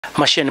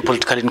Machine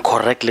politically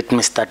incorrect. Let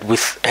me start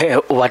with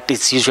what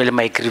is usually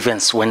my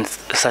grievance when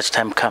such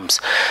time comes.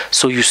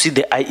 So you see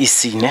the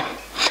IEC, ne?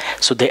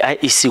 So the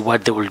IEC,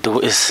 what they will do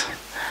is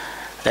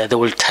they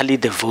will tally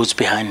the votes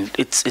behind.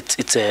 It's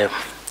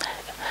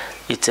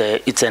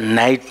a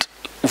night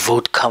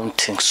vote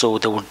counting. So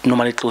they would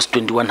normally close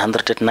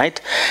 2100 at night.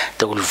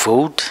 They will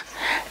vote,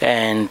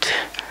 and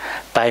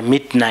by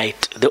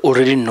midnight they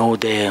already know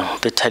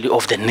the tally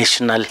of the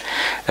national,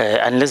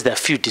 unless there are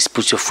few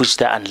disputes, of which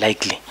they're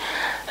unlikely.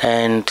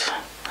 And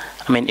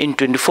I mean, in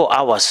 24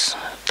 hours,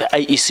 the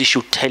IEC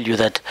should tell you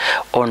that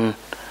on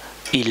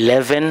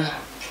 11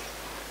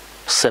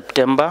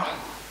 September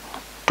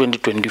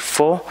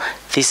 2024,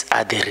 these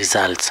are the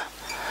results.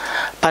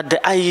 But the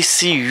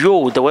IEC,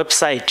 the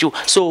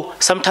website, so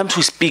sometimes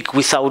we speak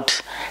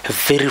without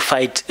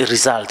verified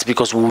results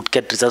because we would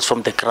get results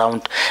from the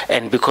ground,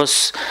 and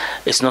because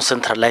it's not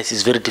centralized,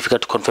 it's very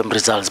difficult to confirm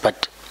results.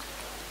 But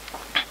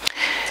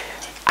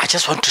I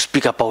just want to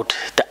speak about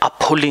the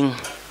appalling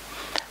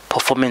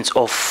performance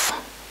of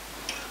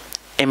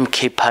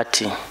MK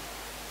Party,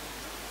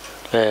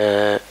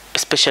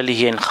 especially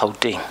here in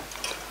Gauteng.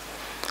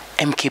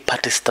 MK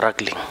Party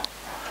struggling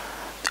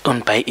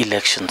on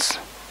by-elections.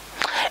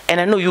 And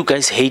I know you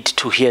guys hate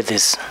to hear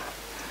this,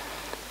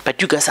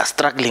 but you guys are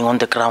struggling on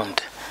the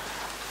ground.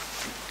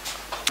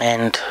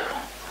 But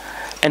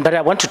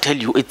I want to tell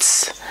you, it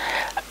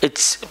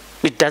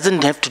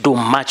doesn't have to do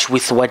much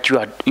with what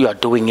you are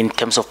doing in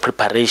terms of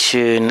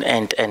preparation,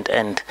 and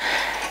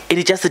it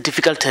is just a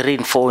difficult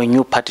terrain for a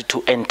new party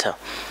to enter.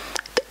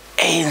 The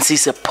ANC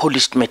is a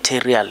polished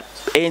material.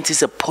 ANC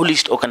is a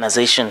polished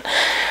organization.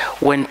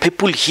 When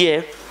people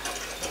hear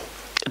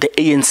the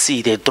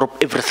ANC, they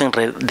drop everything,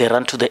 they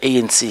run to the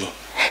ANC.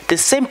 The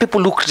same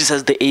people who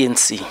criticize the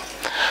ANC.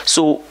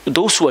 So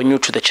those who are new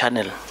to the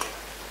channel,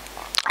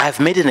 I've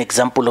made an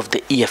example of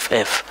the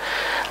EFF.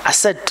 I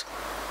said,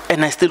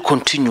 and I still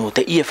continue,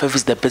 the EFF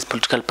is the best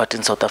political party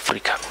in South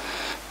Africa.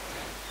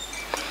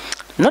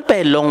 Not by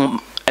a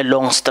long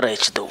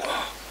stretch, though.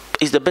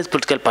 It's the best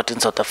political party in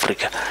South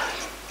Africa.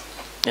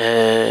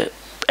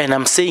 And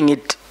I'm saying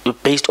it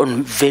based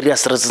on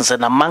various reasons,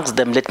 and amongst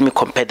them, let me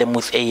compare them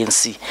with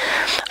ANC.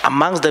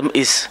 Amongst them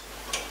is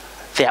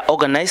they are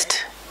organized,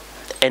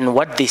 and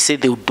what they say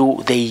they'll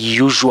do, they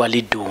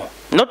usually do.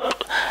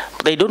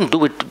 They don't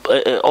do it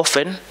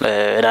often,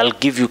 and I'll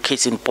give you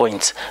case in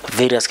points,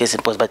 various case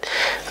in points, but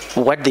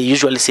what they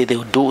usually say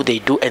they'll do, they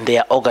do, and they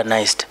are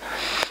organized.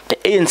 The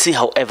ANC,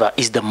 however,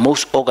 is the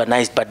most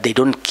organized, but they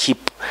don't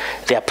keep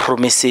their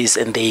promises,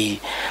 and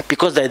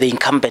because they're the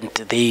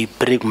incumbent, they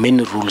break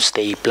many rules,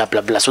 they blah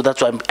blah blah. So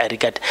that's why I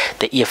regard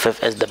the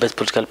EFF as the best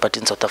political party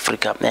in South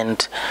Africa.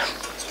 And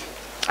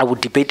I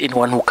would debate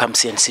anyone who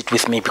comes here and sit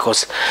with me,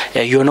 because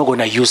you're not going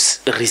to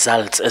use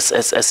results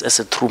as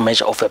a true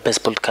measure of a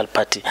best political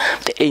party.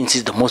 The ANC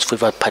is the most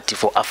favored party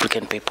for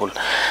African people,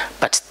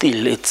 but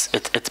still it's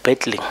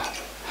battling.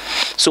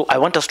 So I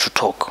want us to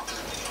talk.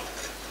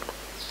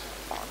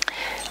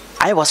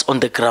 I was on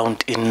the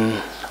ground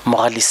in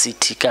Morale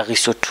City,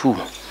 Kagiso 2,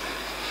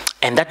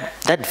 and that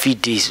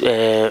VD,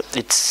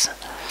 it's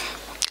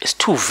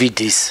two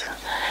VDs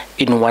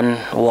in one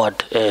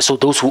ward. So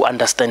those who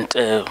understand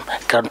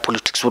ground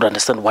politics would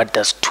understand what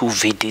does two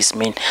VDs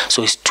mean.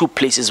 So it's two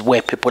places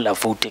where people are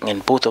voting,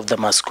 and both of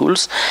them are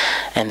schools,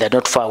 and they're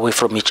not far away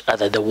from each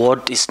other. The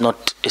ward is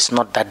not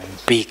that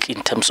big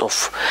in terms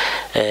of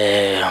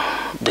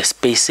the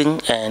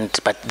spacing,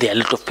 but there are a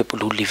lot of people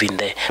who live in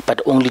there,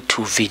 but only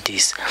two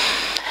VDs.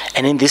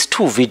 And in these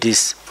two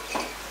VDs,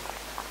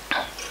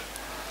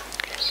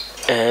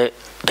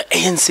 the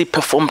ANC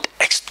performed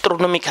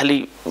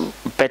astronomically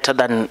better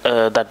than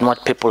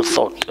what people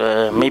thought.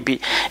 Maybe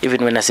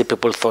even when I say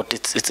people thought,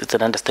 it's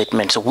an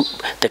understatement. So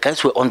the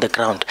guys were on the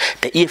ground.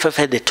 The EFF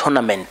had a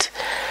tournament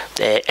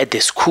at the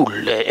school,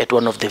 at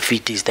one of the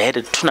VDs. They had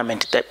a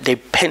tournament. They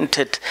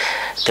painted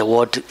the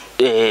word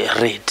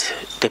red.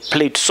 They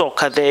played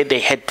soccer there. They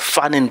had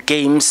fun and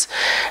games.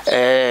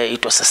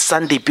 It was a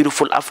Sunday,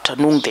 beautiful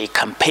afternoon. They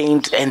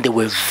campaigned, and they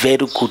were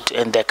very good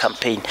in their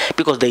campaign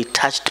because they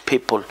touched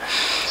people.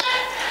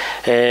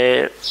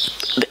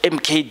 The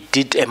MK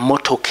did a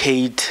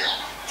motorcade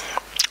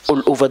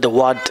all over the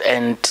ward,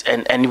 and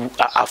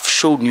I've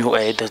shown you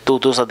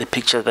those are the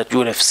pictures that you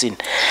would have seen.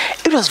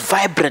 It was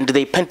vibrant.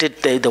 They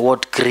painted the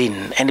ward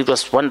green, and it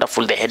was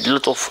wonderful. They had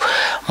lots of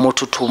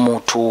moto,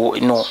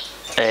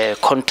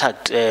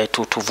 contact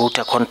to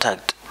voter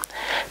contact.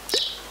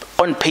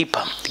 On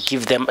paper,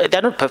 give them.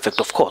 They're not perfect,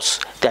 of course.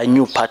 They're a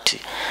new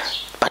party,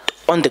 but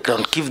on the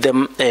ground, give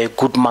them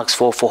good marks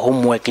for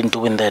homework in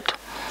doing that.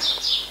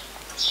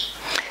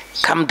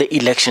 Come the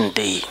election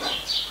day,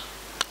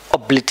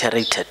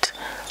 obliterated.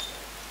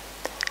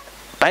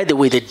 By the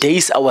way, the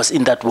days I was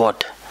in that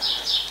ward,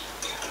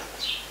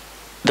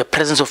 the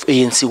presence of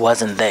ANC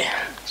wasn't there.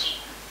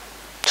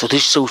 So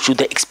this shows you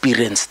the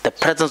experience. The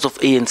presence of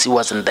ANC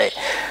wasn't there.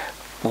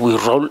 We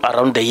roll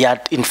around the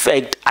yard. In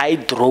fact, I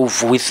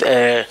drove with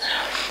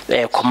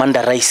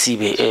Commander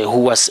Raisibe, who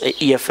was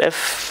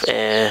EFF,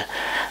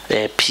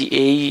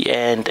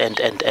 PA,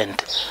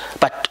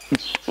 but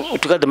to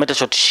cut the matter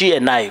short, she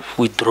and I,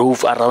 we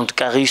drove around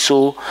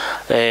Kagiso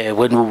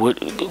when we were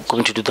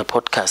going to do the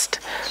podcast.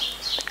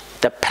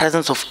 The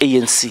presence of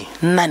ANC,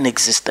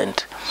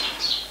 non-existent.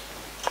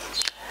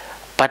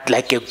 But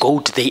like a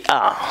goat they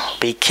are,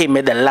 they came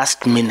at the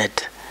last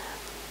minute.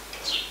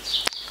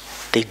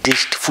 They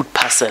dished food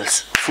parcel.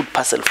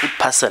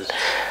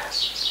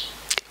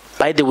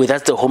 By the way,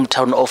 that's the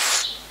hometown of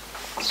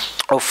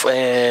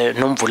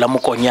Nomvula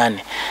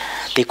Mokonyane.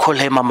 They call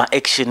her Mama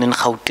Action in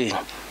Gauteng.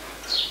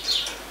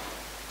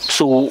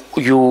 So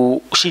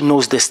she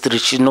knows the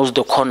street, she knows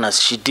the corners,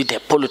 she did her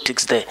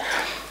politics there.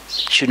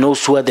 She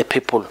knows who are the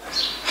people.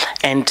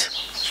 And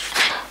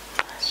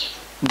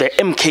the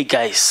MK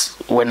guys,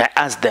 when I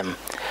asked them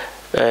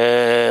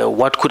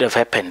what could have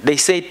happened, they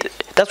said,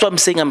 that's what I'm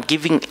saying, I'm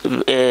giving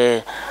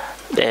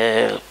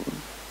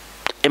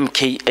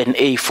MK an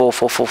A for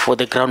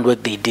the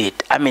groundwork they did.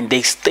 I mean,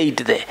 they stayed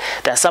there.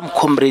 There are some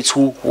comrades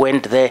who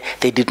went there,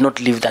 they did not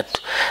leave that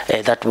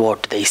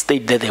ward. They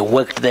stayed there, they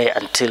worked there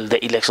until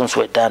the elections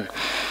were done.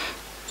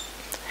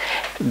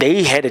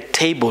 They had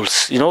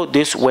tables, you know,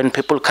 this when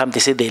people come, they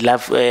say they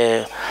love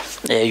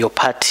your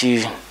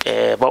party.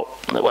 Well,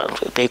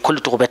 they call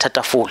it Roberta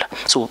Tafula.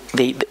 So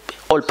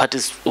all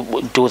parties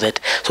do that.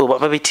 So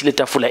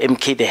Tafula,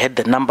 MK, they had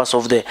the numbers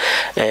of the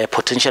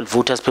potential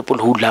voters, people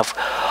who love.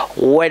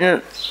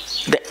 When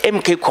the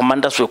MK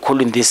commanders were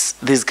calling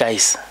these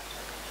guys,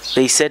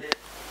 they said,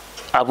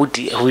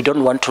 Abudi, we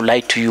don't want to lie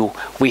to you.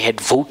 We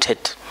had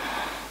voted.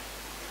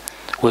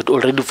 We had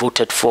already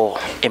voted for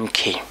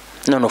MK.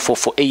 No,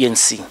 for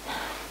ANC.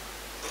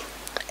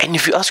 And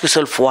if you ask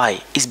yourself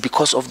why, it's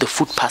because of the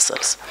food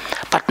parcels.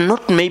 But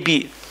not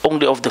maybe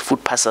only of the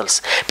food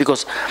parcels.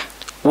 Because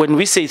when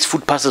we say it's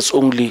food parcels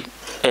only,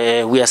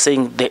 we are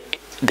saying the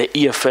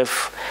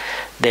EFF,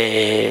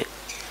 the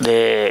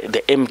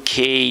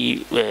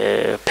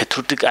MK,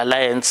 Patriotic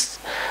Alliance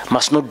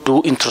must not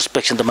do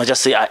introspection. They must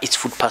just say, it's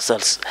food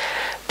parcels.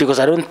 Because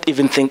I don't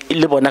even think,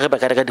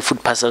 the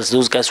food parcels,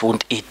 those guys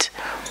won't eat.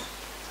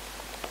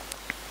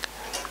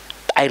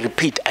 I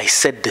repeat, I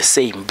said the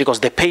same,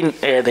 because the pain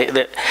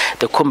the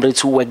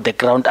comrades who work the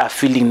ground are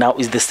feeling now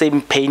is the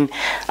same pain.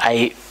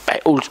 I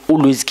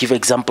always give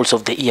examples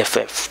of the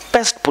EFF,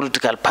 best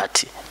political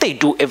party. They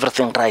do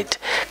everything right.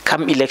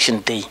 Come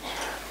election day,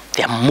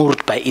 they are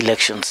moved by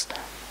elections.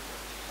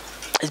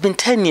 It's been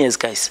 10 years,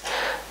 guys.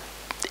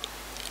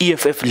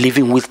 EFF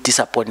living with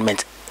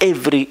disappointment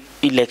every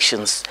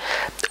elections,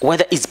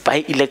 whether it's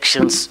by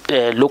elections,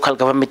 local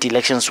government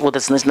elections, whether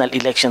it's national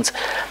elections.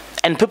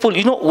 And people,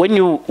 you know, when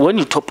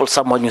you topple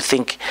someone, you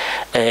think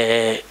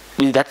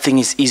that thing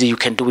is easy, you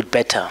can do it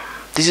better.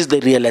 This is the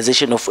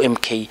realization of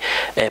MK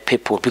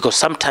people, because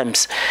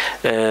sometimes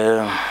we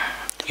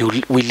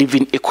live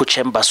in echo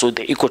chambers. So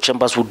the echo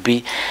chambers would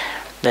be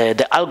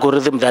the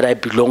algorithm that I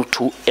belong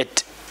to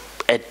at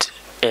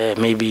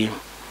maybe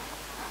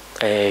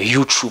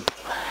YouTube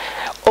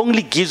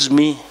only gives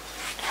me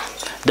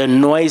the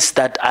noise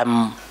that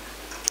I'm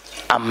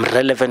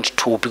relevant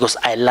to, because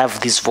I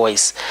love this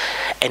voice,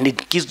 and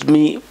it gives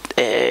me,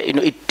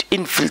 it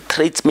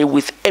infiltrates me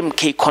with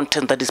MK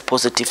content that is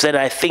positive. Then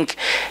I think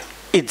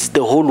it's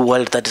the whole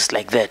world that is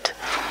like that.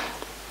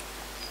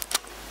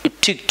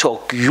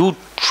 TikTok,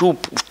 YouTube,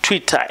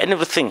 Twitter, and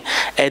everything.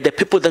 The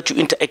people that you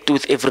interact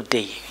with every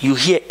day, you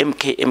hear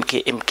MK,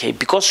 MK, MK.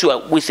 Because you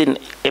are within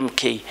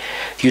MK,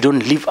 you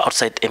don't live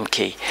outside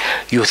MK.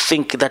 You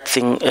think that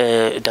thing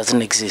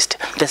doesn't exist.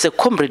 There's a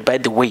comrade, by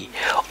the way,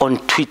 on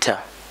Twitter,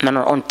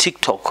 on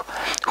TikTok,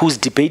 who's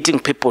debating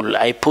people.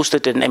 I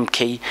posted an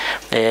MK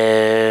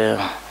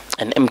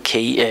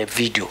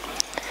video,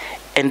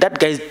 and that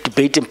guy's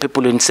debating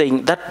people and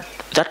saying that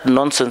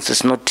nonsense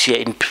is not here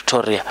in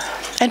Pretoria.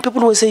 And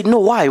people will say, no,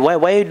 why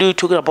are you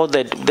talking about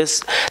that?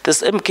 This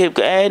MK,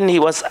 and he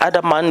was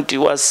adamant. He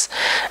was,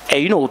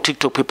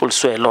 TikTok people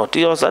swear a lot.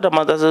 He was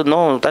adamant. I said,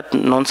 no, that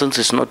nonsense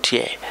is not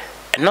here.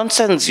 And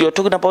nonsense, you're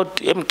talking about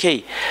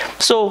MK.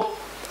 So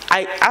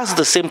I asked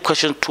the same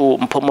question to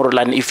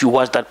Mpomorolani. If you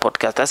watch that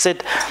podcast, I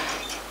said,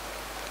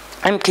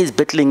 MK is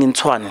battling in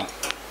Tshwane.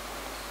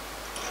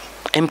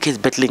 MK is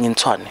battling in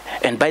Tshwane.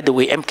 And by the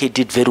way, MK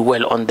did very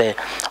well on the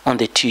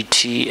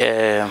TT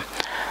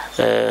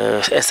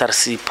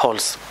SRC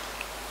polls.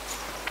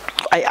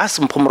 I asked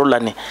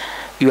Mpomorolani,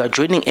 you are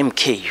joining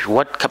MK.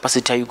 What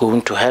capacity are you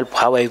going to help?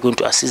 How are you going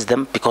to assist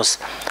them? Because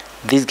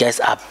these guys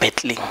are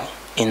battling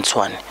in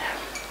Tshwane.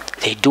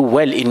 They do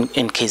well in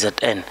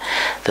KZN.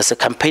 There's a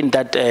campaign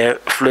that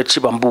Floyd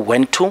Shibambu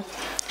went to.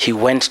 He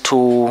went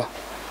to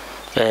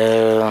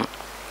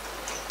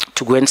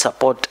go and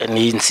support, and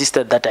he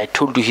insisted that I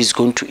told you he's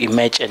going to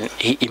emerge, and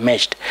he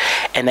emerged.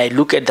 And I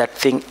look at that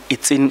thing,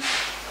 it's in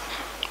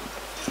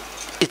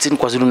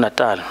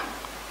KwaZulu-Natal.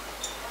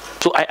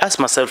 So I asked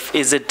myself,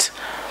 is it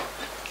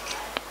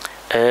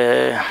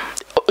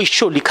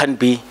surely can't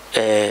be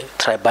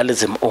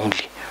tribalism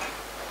only.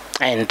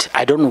 And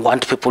I don't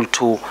want people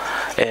to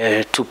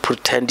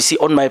pretend. You see,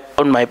 on my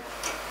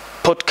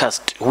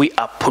podcast, we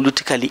are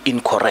politically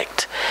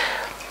incorrect.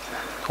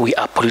 We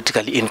are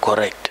politically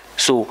incorrect.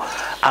 So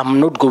I'm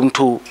not going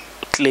to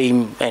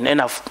claim,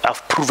 and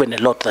I've proven a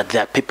lot that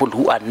there are people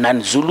who are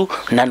non-Zulu,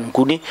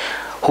 non-Nguni,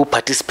 who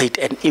participate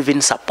and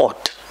even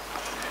support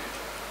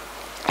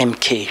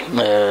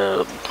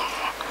MK.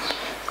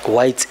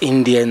 Whites,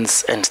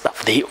 Indians, and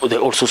stuff. They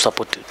also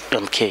support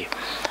MK.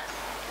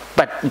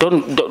 But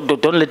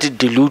don't let it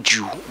delude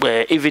you.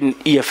 Even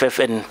EFF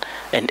and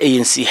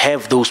ANC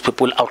have those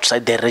people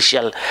outside their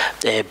racial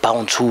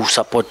bounds who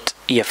support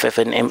EFF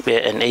and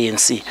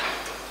ANC.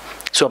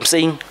 So I'm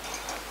saying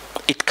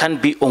it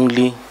can't be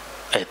only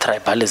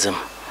tribalism.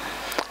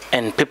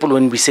 And people,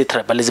 when we say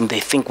tribalism,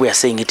 they think we are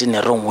saying it in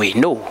a wrong way.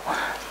 No.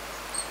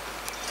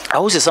 I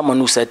was someone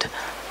who said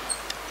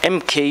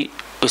MK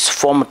is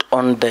formed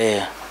on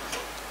the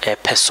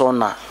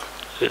persona,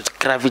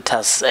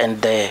 gravitas,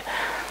 and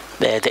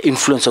the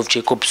influence of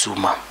Jacob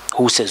Zuma,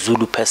 who's a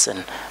Zulu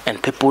person,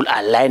 and people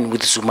align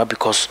with Zuma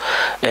because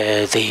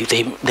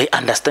they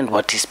understand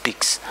what he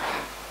speaks,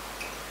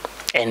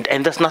 and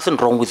there's nothing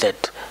wrong with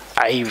that.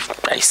 I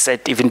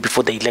said even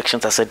before the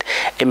elections, I said,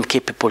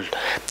 MK people,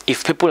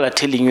 if people are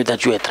telling you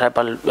that you're a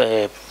tribal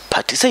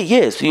party, say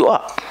yes, you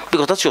are,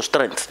 because that's your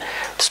strength.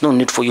 There's no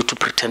need for you to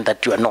pretend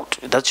that you are not.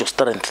 That's your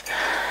strength.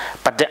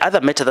 But the other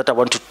matter that I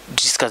want to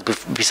discuss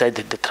beside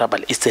the tribal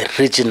is the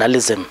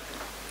regionalism.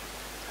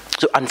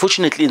 So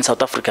unfortunately in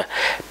South Africa,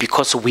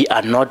 because we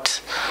are not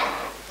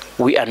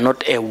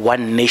a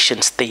one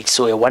nation state,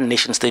 so a one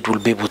nation state will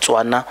be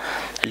Botswana,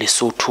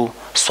 Lesotho,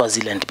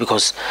 Swaziland,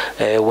 because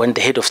when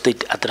the head of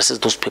state addresses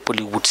those people,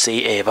 he would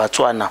say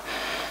Botswana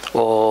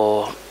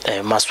or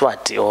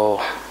Maswati or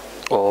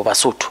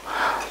Basotho,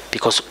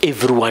 because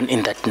everyone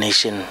in that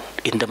nation,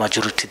 in the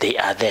majority, they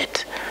are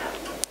that.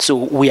 So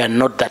we are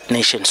not that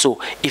nation. So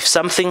if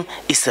something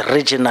is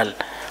regional,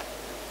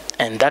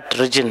 and that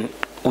region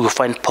we will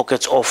find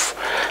pockets of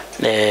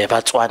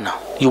Botswana,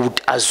 you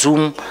would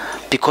assume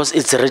because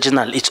it's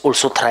regional, it's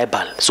also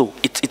tribal. So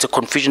it's a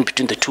confusion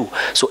between the two.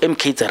 So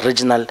MK is a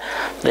regional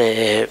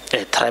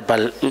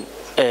tribal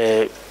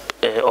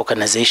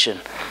organization,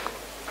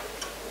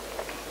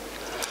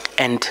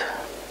 and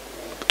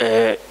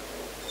I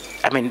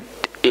mean,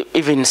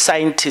 even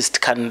scientists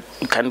can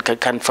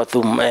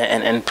fathom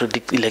and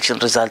predict election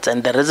results,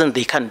 and the reason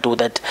they can't do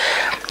that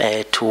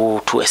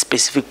to a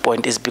specific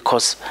point is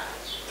because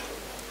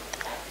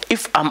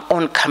if I'm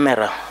on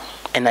camera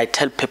and I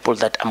tell people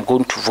that I'm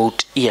going to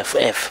vote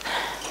EFF,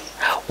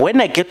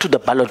 when I get to the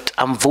ballot,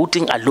 I'm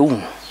voting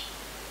alone.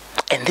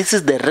 And this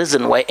is the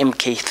reason why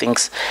MK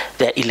thinks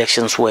their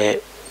elections were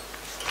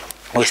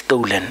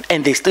stolen.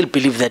 And they still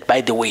believe that,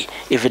 by the way,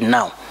 even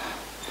now.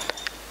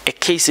 A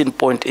case in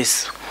point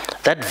is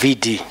that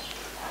VD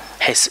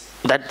has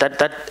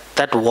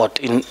that ward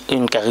in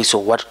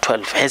Kagiso, Ward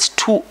 12, has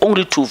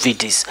only two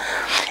VDs.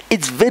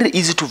 It's very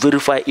easy to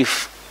verify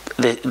if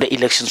the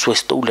elections were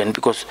stolen,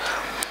 because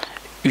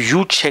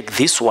you check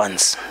these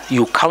ones,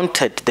 you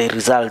counted the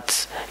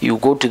results, you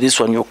go to this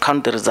one, you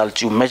count the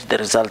results, you match the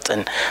results,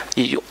 and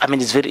I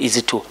mean, it's very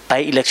easy to buy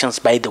elections,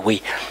 by the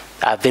way,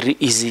 are very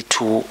easy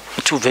to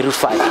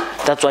verify.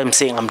 That's why I'm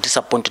saying I'm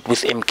disappointed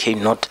with MK,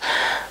 not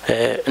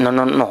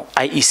no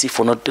IEC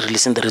for not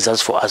releasing the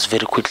results for us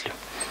very quickly.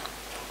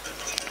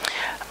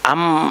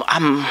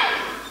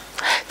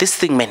 This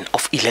thing, man,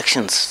 of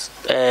elections,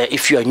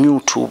 if you are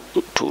new to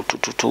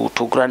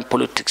grand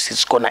politics,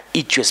 it's gonna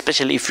eat you,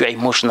 especially if you are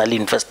emotionally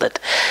invested.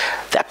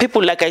 There are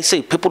people, like I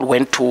say, people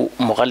went to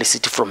Mogale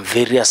City from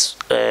various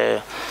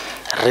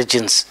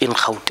regions in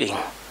Gauteng,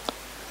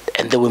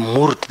 and they were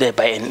moved there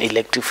by an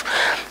elective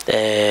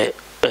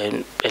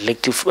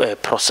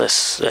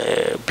process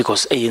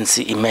because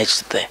ANC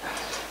emerged there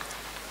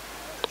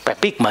by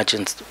big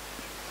margins.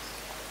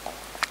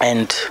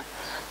 And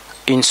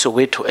in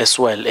Soweto as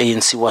well,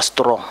 ANC was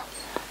strong.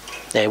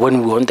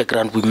 When we were on the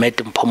ground, we met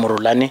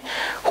Mpomorolane,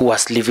 who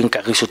was leaving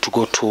Kagiso to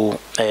go to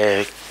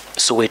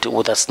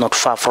Soweto, that's not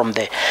far from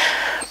there.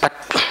 But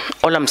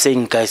all I'm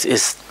saying, guys,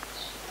 is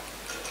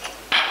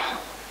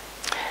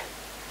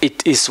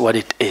it is what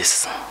it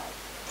is.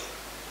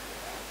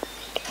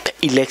 The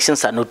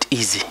elections are not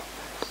easy,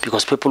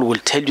 because people will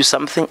tell you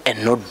something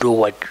and not do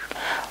what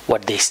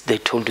they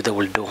told you they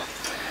will do.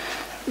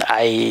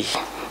 I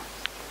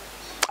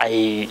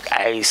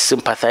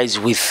sympathize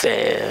with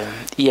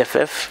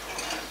EFF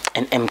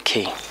and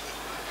MK,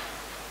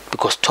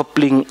 because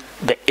toppling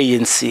the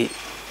ANC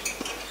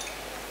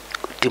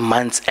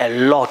demands a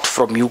lot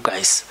from you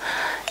guys,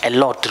 a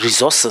lot,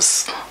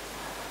 resources,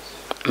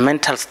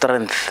 mental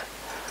strength.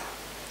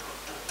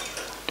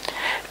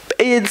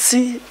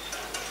 ANC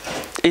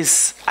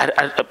is,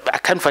 I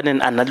can't find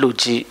an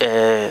analogy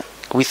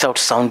without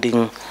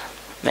sounding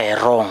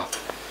wrong.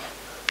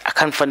 I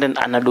can't find an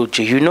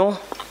analogy, you know.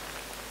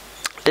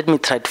 Let me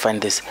try to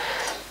find this.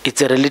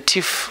 It's a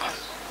relative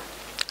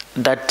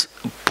that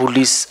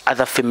bullies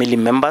other family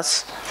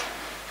members,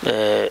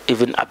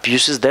 even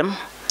abuses them,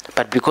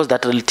 but because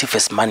that relative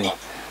has money,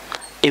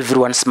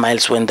 everyone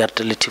smiles when that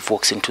relative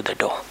walks into the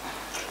door.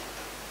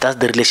 That's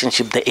the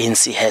relationship the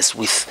ANC has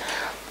with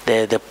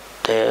the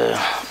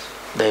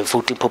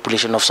voting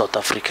population of South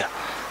Africa.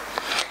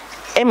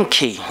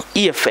 MK,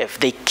 EFF,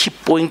 they keep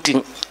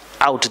pointing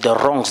out the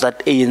wrongs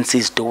that ANC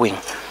is doing.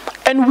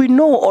 And we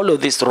know all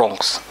of these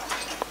wrongs.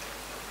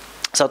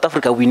 South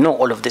Africa, we know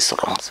all of these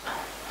wrongs.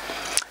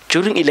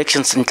 During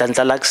elections,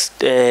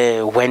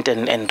 Nhlanhla went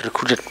and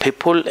recruited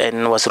people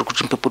and was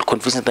recruiting people,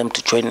 convincing them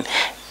to join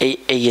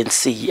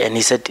ANC. And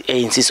he said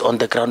ANC is on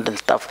the ground and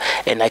stuff.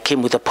 And I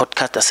came with a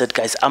podcast. I said,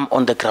 guys, I'm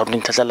on the ground.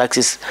 Nhlanhla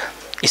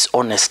is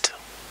honest.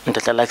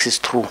 Nhlanhla is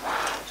true.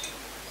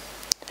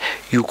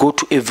 You go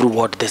to every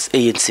ward, there's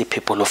ANC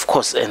people, of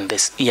course, and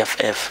there's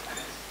EFF.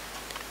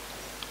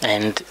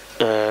 And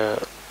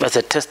as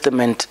a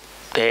testament,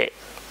 the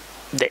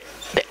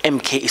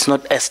MK is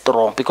not as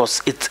strong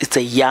because it's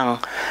a young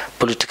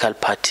political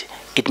party.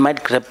 It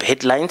might grab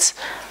headlines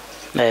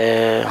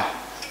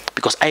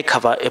because I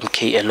cover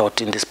MK a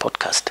lot in this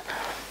podcast.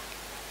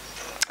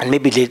 And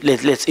maybe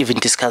let's even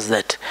discuss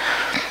that.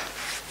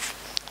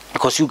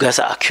 Because you guys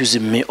are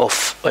accusing me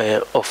of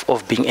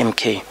being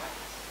MK.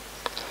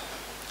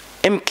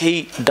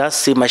 MK does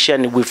say,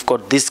 Mashani, we've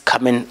got this,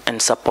 come in and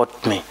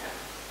support me.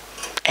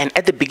 And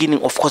at the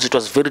beginning, of course, it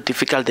was very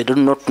difficult. They did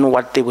not know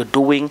what they were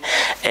doing.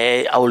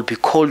 I will be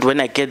called when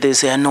I get there,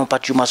 say, no,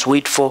 but you must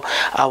wait for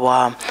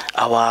our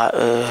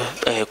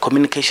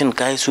communication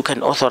guys who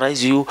can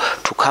authorize you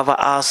to cover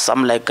us.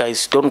 I'm like,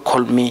 guys, don't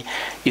call me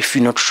if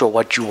you're not sure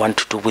what you want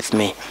to do with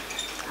me.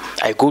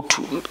 I go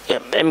to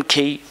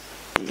MK,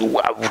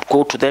 I would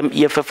go to them,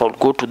 EFF, I would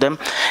go to them.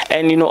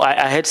 And, you know,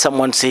 I heard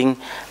someone saying,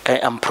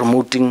 I'm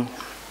promoting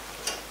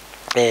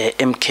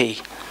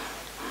MK.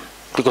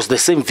 Because the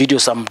same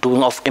videos I'm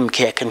doing of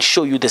MK, I can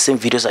show you the same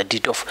videos I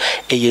did of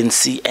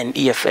ANC and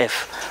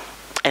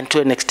EFF, and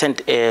to an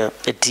extent a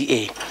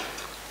DA.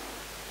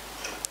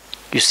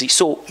 You see,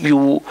 so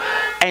you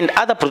and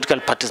other political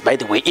parties, by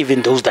the way,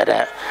 even those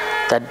that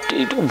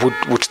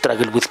would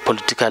struggle with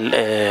political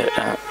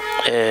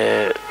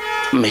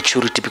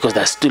maturity because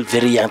they're still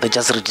very young. They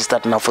just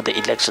registered now for the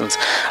elections.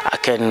 I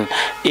can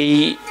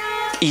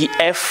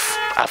EF,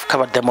 I've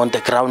covered them on the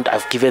ground.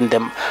 I've given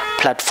them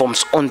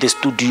platforms on the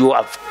studio.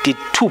 I've did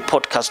 2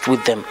 podcasts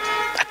with them.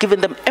 I've given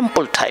them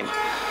ample time.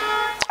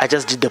 I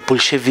just did the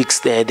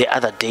Bolsheviks the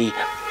other day,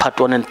 part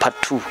 1 and part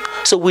 2.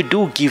 So we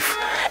do give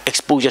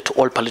exposure to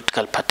all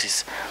political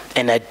parties.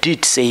 And I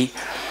did say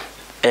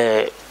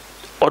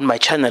on my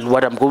channel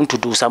what I'm going to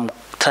do is I'm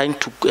trying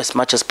to, as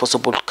much as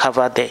possible,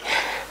 cover the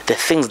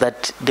things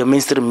that the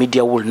mainstream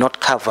media will not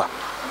cover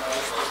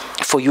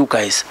for you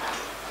guys.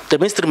 The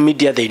mainstream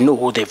media, they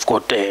know they've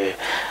got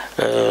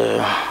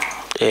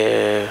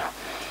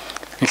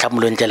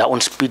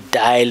on speed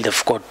dial.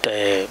 They've got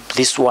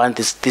this one.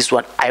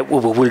 We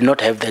will not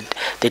have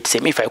that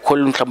same. If I call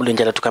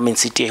Nhlanhla to come and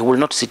sit here, he will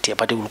not sit here,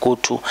 but he will go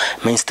to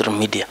mainstream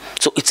media.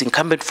 So it's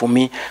incumbent for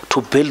me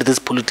to build this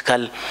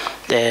political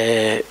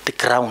the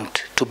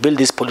ground, to build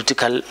these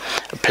political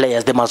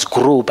players. They must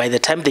grow. By the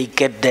time they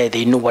get there,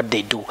 they know what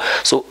they do.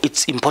 So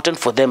it's important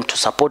for them to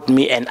support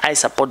me, and I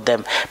support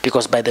them,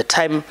 because by the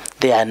time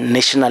they are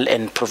national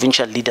and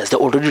provincial leaders, they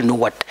already know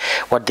what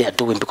they are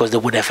doing, because they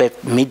would have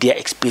had media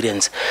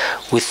experience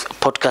with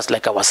podcasts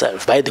like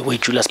ourselves. By the way,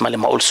 Julius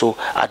Malema also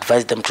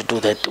advised them to do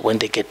that when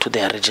they get to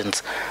their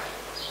regions.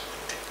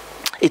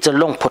 It's a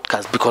long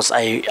podcast because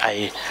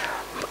I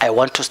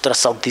want to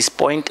stress out this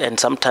point, and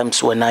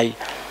sometimes when I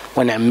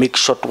make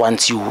short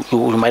ones, you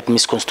might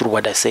misconstrue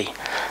what I say,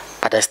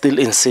 but I still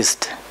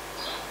insist.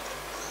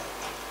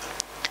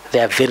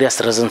 There are various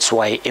reasons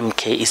why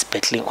MK is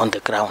battling on the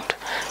ground.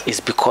 It's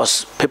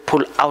because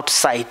people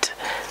outside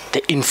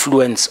the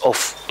influence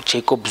of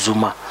Jacob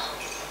Zuma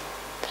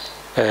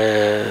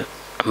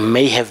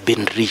may have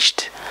been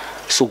reached.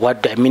 So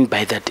what I mean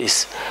by that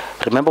is,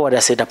 remember what I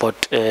said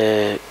about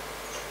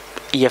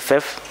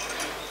EFF,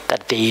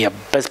 that they are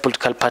best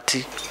political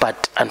party,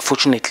 but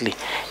unfortunately,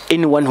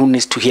 anyone who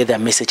needs to hear their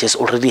message has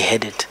already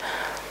heard it.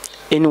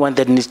 Anyone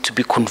that needs to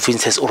be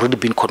convinced has already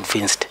been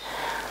convinced.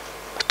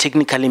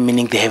 Technically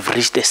meaning they have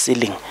reached the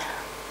ceiling.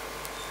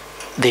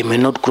 They may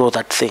not grow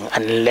that thing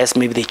unless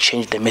maybe they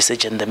change the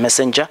message and the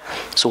messenger.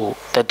 So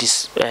that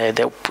is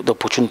the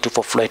opportunity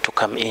for Floyd to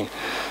come in.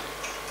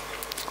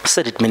 I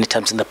said it many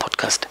times in the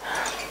podcast.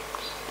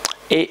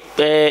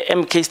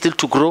 MK still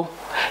to grow?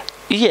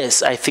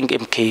 Yes, I think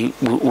MK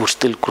will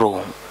still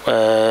grow.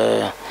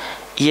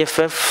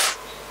 EFF,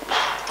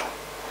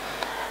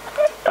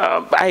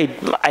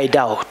 I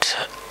doubt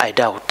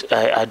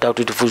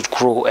it will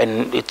grow,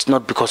 and it's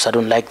not because I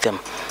don't like them.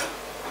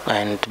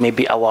 And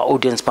maybe our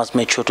audience must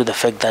mature to the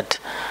fact that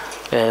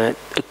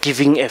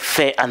giving a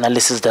fair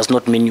analysis does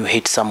not mean you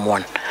hate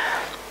someone.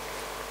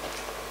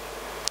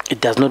 It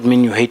does not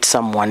mean you hate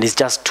someone. It's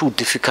just too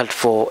difficult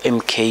for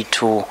MK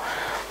to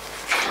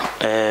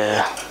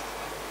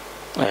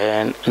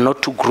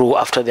not to grow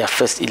after their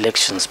first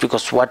elections,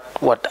 because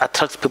what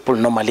attracts people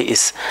normally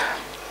is,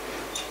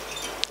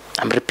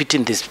 I'm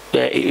repeating this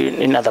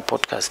in other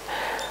podcasts,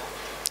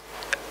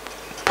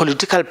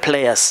 political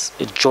players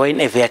join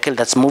a vehicle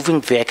that's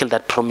moving vehicle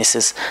that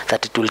promises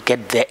that it will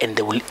get there and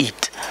they will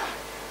eat.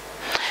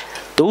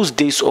 Those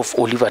days of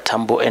Oliver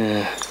Tambo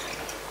and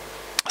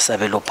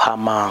Sabelo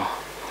Palmer,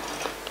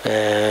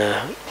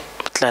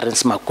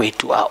 Clarence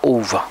Makwetu are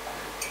over.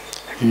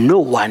 No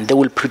one, they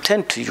will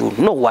pretend to you,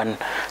 no one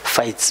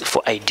fights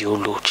for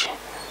ideology.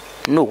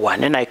 No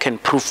one. And I can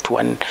prove to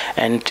one,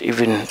 and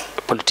even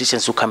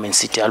politicians who come and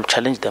sit here, I'll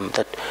challenge them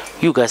that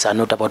you guys are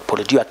not about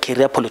politics. You are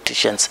career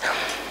politicians.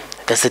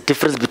 There's a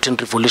difference between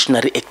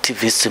revolutionary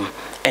activism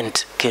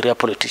and career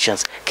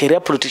politicians. Career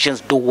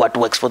politicians do what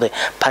works for the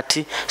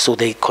party, so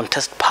they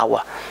contest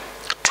power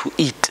to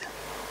eat,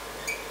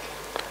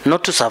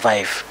 not to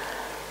survive.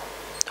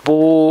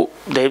 During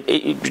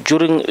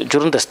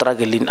the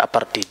struggle in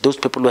apartheid, those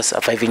people were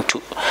surviving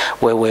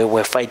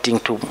were fighting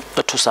to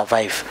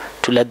survive,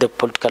 to let the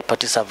political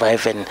party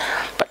survive.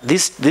 But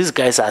these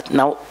guys are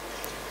now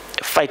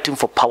fighting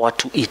for power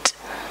to eat.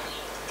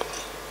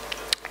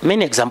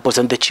 Many examples,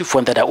 and the chief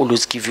one that I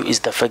always give you is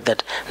the fact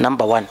that,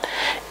 number one,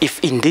 if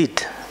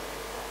indeed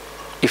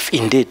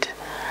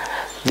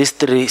these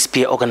three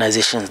spear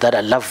organizations that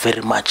I love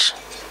very much,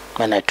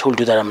 and I told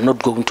you that I'm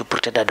not going to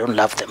pretend I don't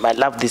love them. I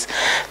love these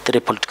three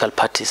political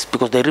parties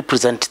because they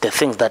represent the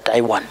things that I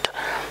want.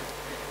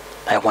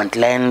 I want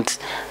land,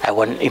 I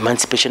want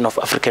emancipation of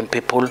African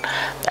people,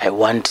 I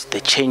want the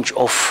change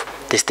of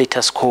the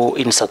status quo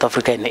in South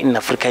Africa and in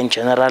Africa in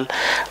general.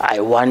 I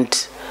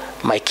want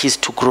my kids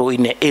to grow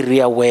in an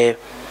area where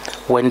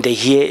when they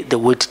hear the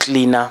word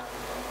cleaner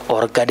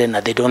or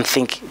gardener, they don't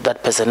think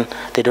that person,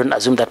 they don't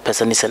assume that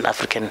person is an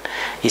African,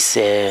 is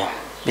a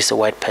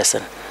white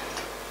person.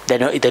 They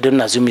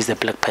don't assume he's a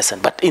black person.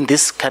 But in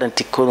this current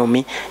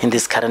economy, in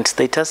this current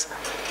status,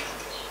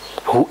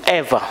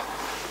 whoever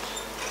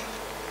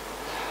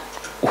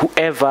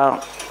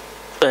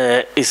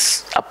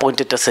is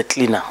appointed as a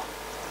cleaner,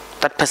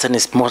 that person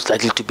is most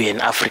likely to be an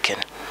African.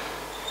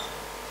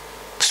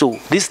 So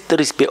these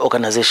three spear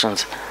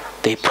organizations,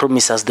 they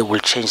promise us they will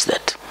change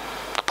that.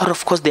 But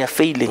of course they are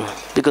failing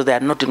because they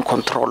are not in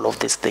control of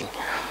this thing.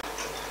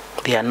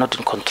 They are not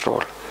in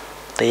control.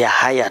 They are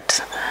hired.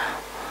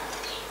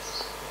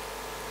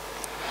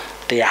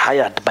 They are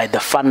hired by the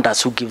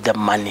funders who give them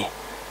money,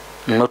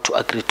 not to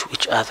agree to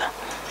each other.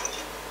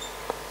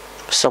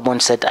 Someone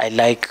said, I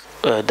like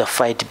the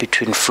fight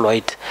between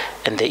Floyd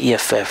and the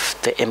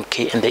EFF, the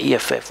MK and the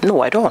EFF.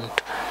 No, I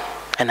don't.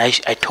 And I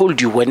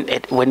told you when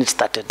it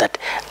started that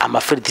I'm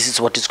afraid this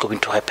is what is going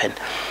to happen.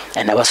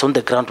 And I was on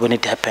the ground when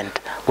it happened,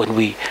 when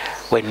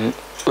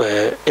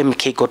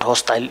MK got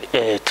hostile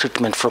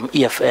treatment from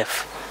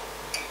EFF.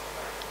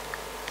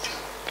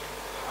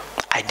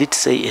 I did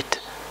say it.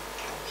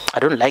 I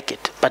don't like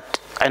it,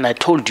 and I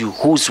told you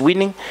who's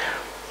winning.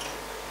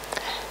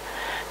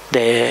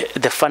 The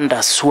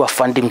funders who are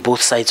funding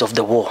both sides of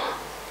the war.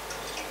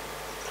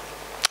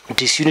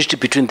 Disunity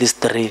between these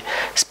three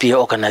spear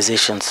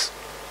organizations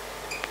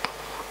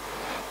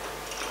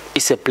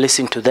is a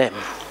blessing to them.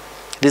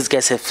 These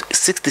guys have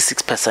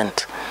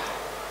 66%.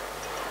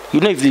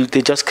 You know, if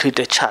they just create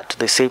a chart,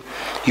 they say,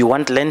 you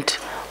want land,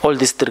 all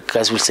these three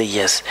guys will say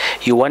yes.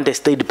 You want a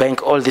state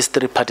bank, all these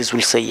three parties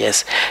will say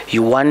yes.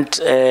 You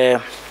want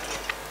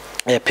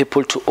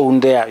people to own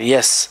their,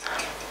 yes.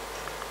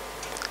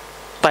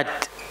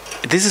 But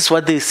this is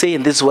what they say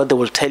and this is what they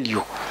will tell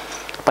you.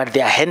 But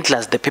they are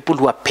handlers, the people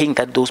who are paying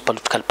those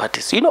political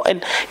parties. You know,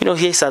 and you know,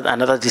 here's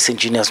another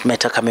disingenuous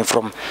matter coming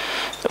from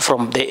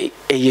the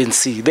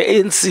ANC. The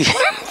ANC,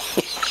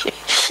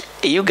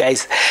 you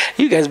guys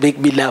make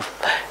me laugh.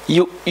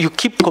 You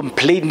keep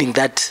complaining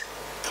that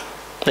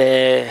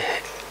the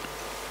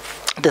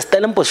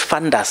Stellenbosch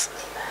funders.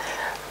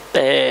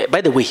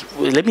 By the way,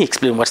 let me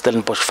explain what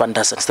Stellenbosch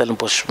funders and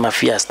Stellenbosch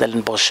mafia,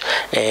 Stellenbosch,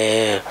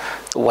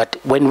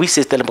 when we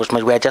say Stellenbosch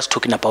mafia, we are just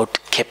talking about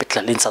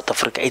capital in South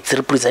Africa. It's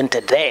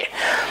represented there.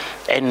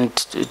 And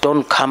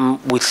don't come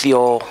with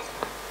your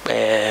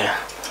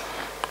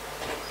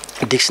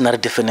dictionary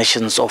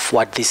definitions of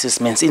what this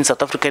means. In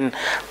South African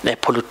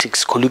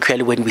politics,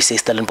 colloquially, when we say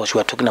Stellenbosch,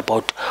 we are talking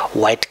about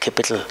white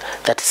capital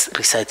that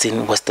resides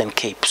in Western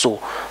Cape.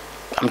 So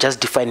I'm just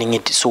defining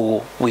it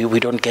so we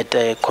don't get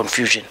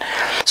confusion.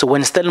 So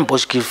when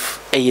Stellenbosch gives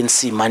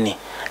ANC money,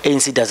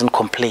 ANC doesn't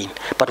complain.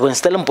 But when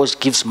Stellenbosch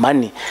gives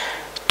money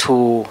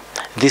to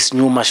these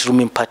new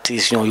mushrooming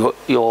parties, you know,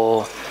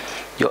 your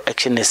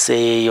Action SA,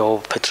 your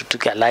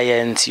Patriotic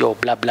Alliance, your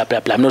blah, blah, blah,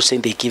 blah. I'm not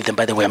saying they give them,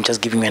 by the way, I'm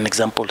just giving you an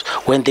example.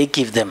 When they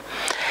give them,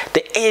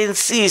 the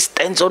ANC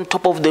stands on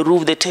top of the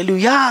roof. They tell you,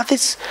 yeah,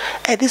 these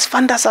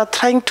funders are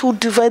trying to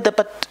divide the,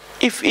 but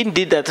if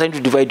indeed they're trying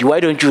to divide you, why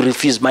don't you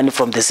refuse money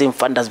from the same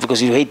funders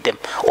because you hate them?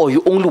 Or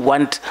you only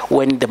want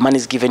when the money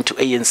is given to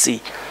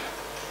ANC?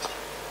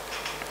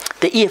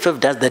 The EFF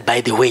does that, by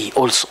the way,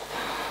 also.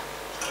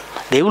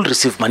 They will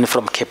receive money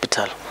from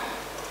capital.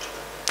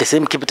 The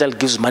same capital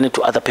gives money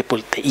to other people,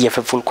 the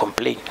EFF will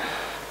complain.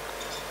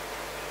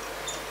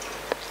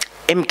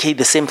 MK,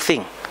 the same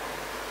thing.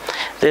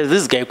 There's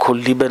this guy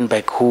called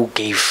Liebenberg who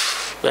gave,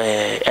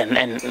 and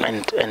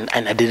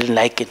I didn't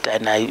like it,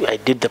 and I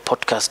did the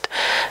podcast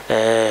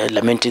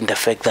lamenting the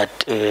fact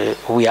that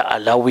we are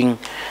allowing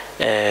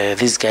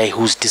this guy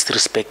who's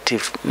disrespectful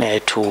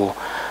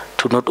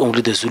to not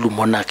only the Zulu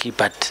monarchy,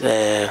 but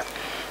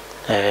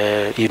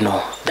you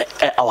know,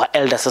 our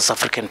elders as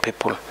African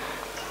people.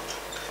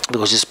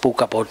 because he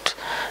spoke about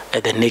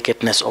the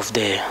nakedness of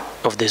the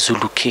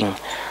Zulu king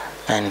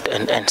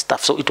and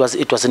stuff. So it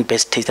wasn't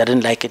best taste. I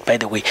didn't like it, by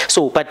the way.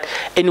 So, but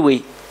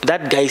anyway,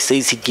 that guy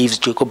says he gives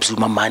Jacob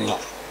Zuma money.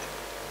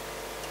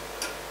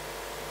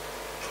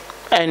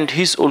 And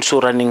he's also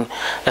running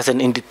as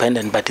an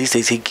independent, but he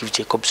says he gives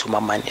Jacob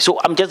Zuma money. So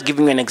I'm just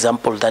giving you an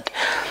example that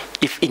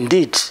if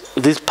indeed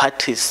these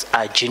parties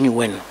are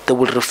genuine, they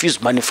will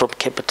refuse money from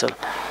capital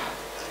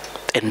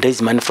and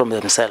raise money from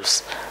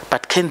themselves.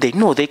 But can they?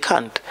 No, they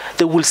can't.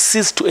 They will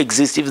cease to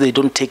exist if they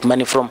don't take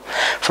money from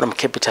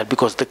capital,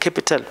 because the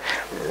capital,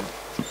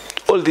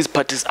 all these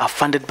parties are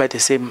funded by the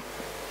same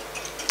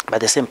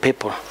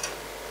people.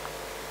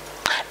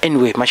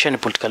 Anyway, my channel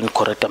politically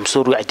incorrect. I'm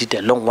sorry I did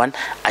a long one.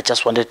 I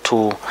just wanted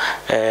to,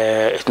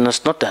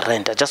 it's not a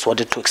rant. I just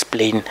wanted to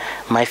explain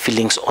my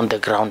feelings on the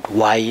ground,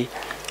 why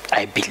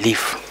I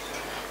believe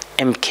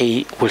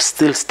MK will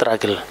still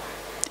struggle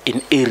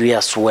in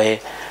areas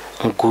where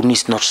Nguni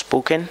is not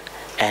spoken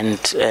and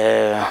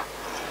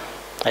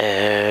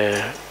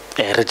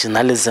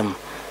regionalism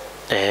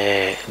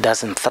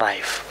doesn't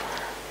thrive.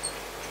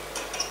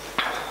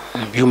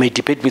 You may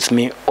debate with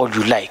me all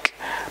you like,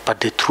 but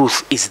the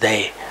truth is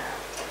there.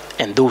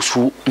 And those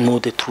who know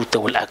the truth, they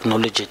will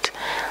acknowledge it.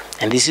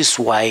 And this is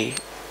why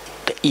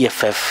the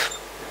EFF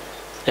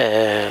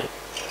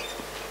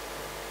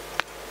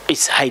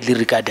is highly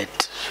regarded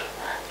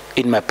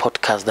in my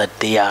podcast, that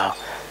they are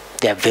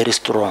very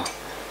strong.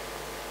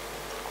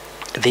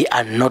 They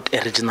are not a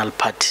regional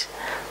party.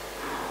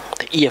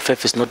 The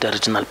EFF is not a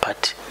regional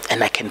party,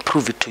 and I can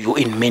prove it to you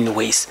in many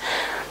ways.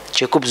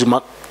 Jacob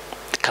Zuma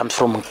comes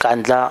from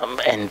Nkandla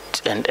and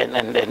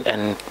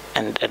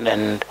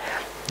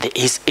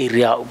his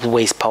area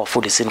where is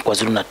powerful is in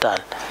KwaZulu-Natal.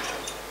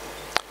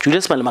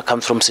 Julius Malema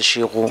comes from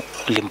Seshego,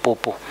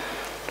 Limpopo,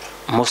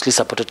 mostly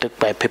supported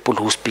by people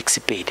who speak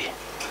Sepedi.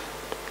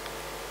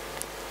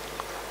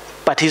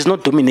 But he's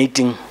not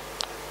dominating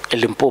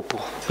Limpopo.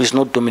 He's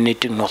not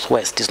dominating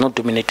Northwest. He's not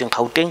dominating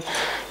Gauteng.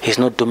 He's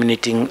not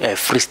dominating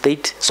Free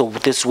State. So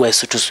this is where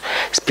Sotho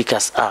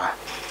speakers are.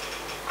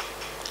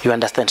 You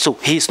understand? So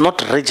he is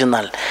not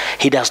regional.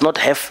 He does not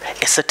have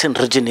a certain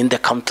region in the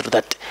country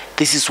that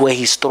this is where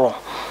he's strong.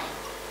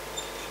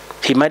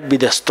 He might be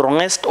the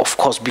strongest, of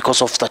course,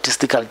 because of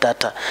statistical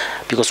data.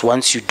 Because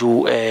once you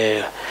do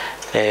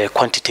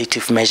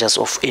quantitative measures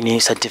of any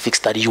scientific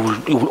study, you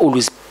will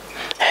always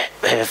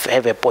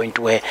have a point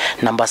where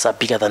numbers are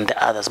bigger than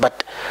the others.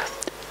 But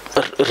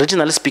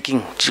regionally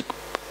speaking,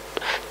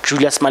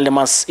 Julius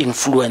Malema's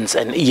influence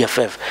and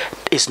EFF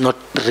is not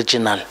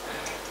regional.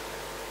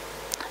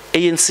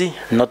 ANC,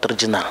 not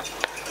regional.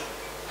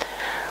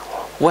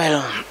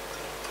 Well,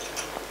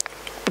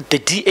 the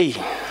DA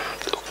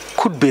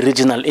could be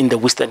regional in the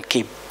Western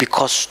Cape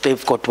because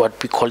they've got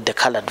what we call the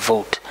colored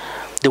vote.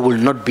 They will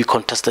not be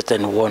contested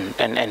and won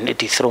and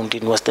dethroned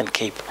in Western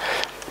Cape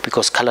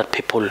because colored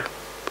people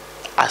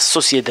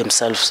associate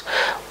themselves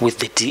with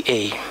the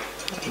DA.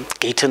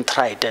 Gayton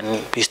tried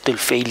and he's still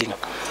failing.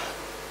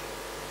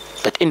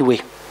 But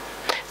anyway,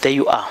 there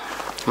you are.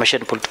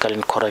 Machine politically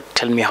incorrect.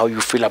 Tell me how you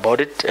feel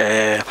about it.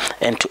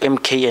 And to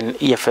MK and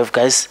EFF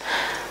guys,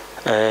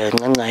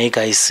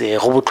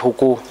 Robert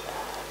Hoko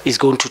is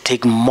going to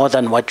take more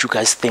than what you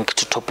guys think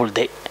to topple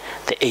the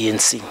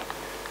ANC.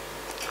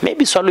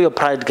 Maybe swallow your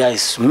pride,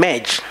 guys.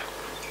 Merge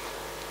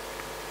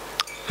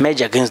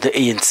against the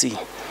ANC,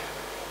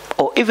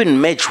 or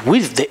even merge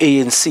with the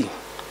ANC.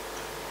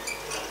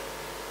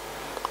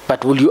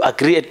 But will you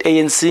agree at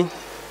ANC?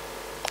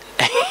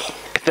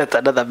 That's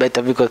another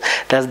matter, because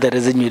that's the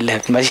reason you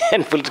left.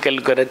 Machine political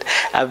correct.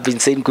 I've been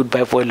saying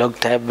goodbye for a long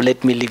time.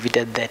 Let me leave it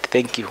at that.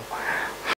 Thank you.